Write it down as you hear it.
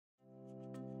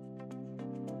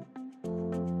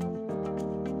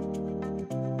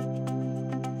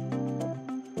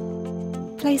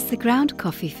Place the ground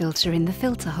coffee filter in the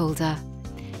filter holder.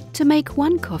 To make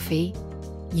 1 coffee,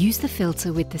 use the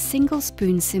filter with the single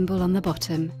spoon symbol on the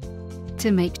bottom. To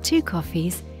make 2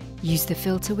 coffees, use the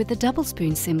filter with the double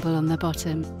spoon symbol on the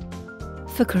bottom.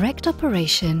 For correct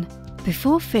operation,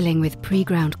 before filling with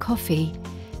pre-ground coffee,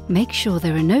 make sure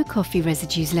there are no coffee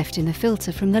residues left in the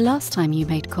filter from the last time you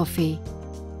made coffee.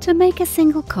 To make a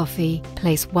single coffee,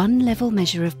 place 1 level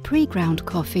measure of pre-ground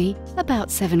coffee,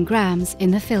 about 7 grams, in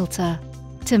the filter.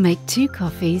 To make 2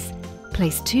 coffees,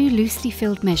 place 2 loosely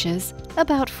filled measures,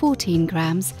 about 14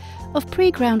 grams, of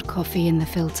pre-ground coffee in the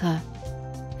filter.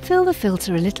 Fill the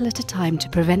filter a little at a time to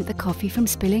prevent the coffee from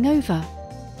spilling over.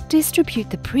 Distribute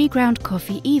the pre-ground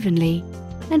coffee evenly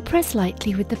and press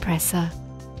lightly with the presser.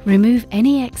 Remove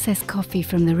any excess coffee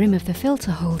from the rim of the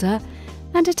filter holder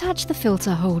and attach the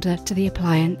filter holder to the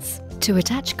appliance. To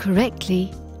attach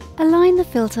correctly, align the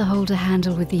filter holder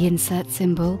handle with the insert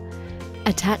symbol,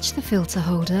 attach the filter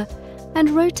holder and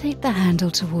rotate the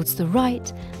handle towards the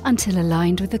right until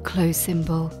aligned with the close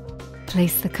symbol.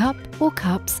 Place the cup or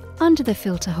cups under the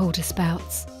filter holder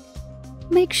spouts.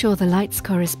 Make sure the lights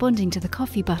corresponding to the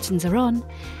coffee buttons are on,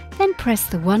 then press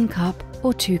the 1 cup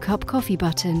or 2 cup coffee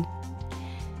button.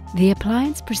 The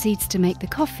appliance proceeds to make the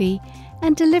coffee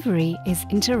and delivery is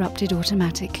interrupted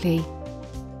automatically.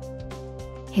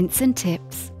 Hints and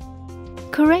tips.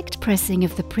 Correct pressing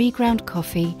of the pre-ground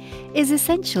coffee is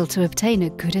essential to obtain a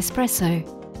good espresso.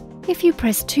 If you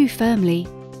press too firmly,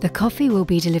 the coffee will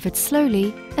be delivered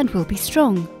slowly and will be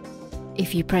strong.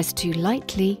 If you press too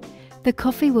lightly, the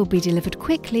coffee will be delivered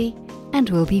quickly and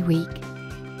will be weak.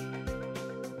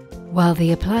 While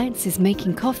the appliance is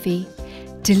making coffee,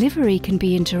 delivery can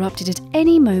be interrupted at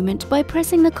any moment by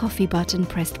pressing the coffee button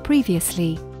pressed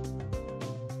previously.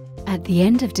 At the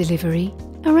end of delivery,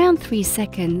 around 3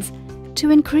 seconds, to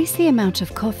increase the amount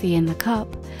of coffee in the cup,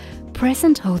 press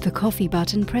and hold the coffee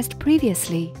button pressed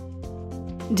previously.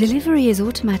 Delivery is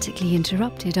automatically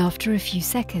interrupted after a few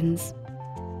seconds.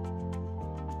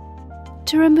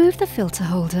 To remove the filter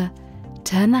holder,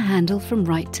 turn the handle from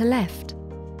right to left.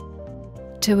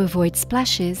 To avoid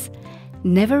splashes,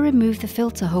 never remove the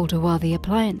filter holder while the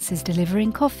appliance is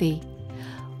delivering coffee.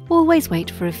 Always wait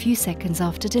for a few seconds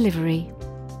after delivery.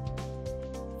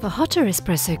 For hotter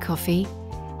espresso coffee,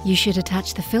 you should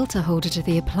attach the filter holder to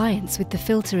the appliance with the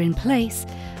filter in place,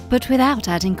 but without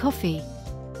adding coffee.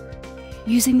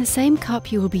 Using the same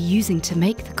cup you will be using to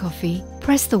make the coffee,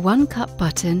 press the 1 cup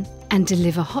button and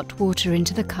deliver hot water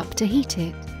into the cup to heat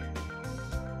it.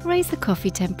 Raise the coffee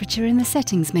temperature in the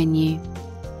settings menu.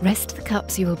 Rest the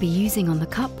cups you will be using on the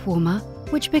cup warmer,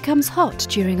 which becomes hot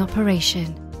during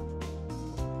operation.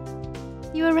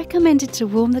 You are recommended to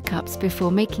warm the cups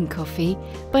before making coffee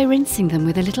by rinsing them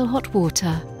with a little hot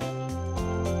water.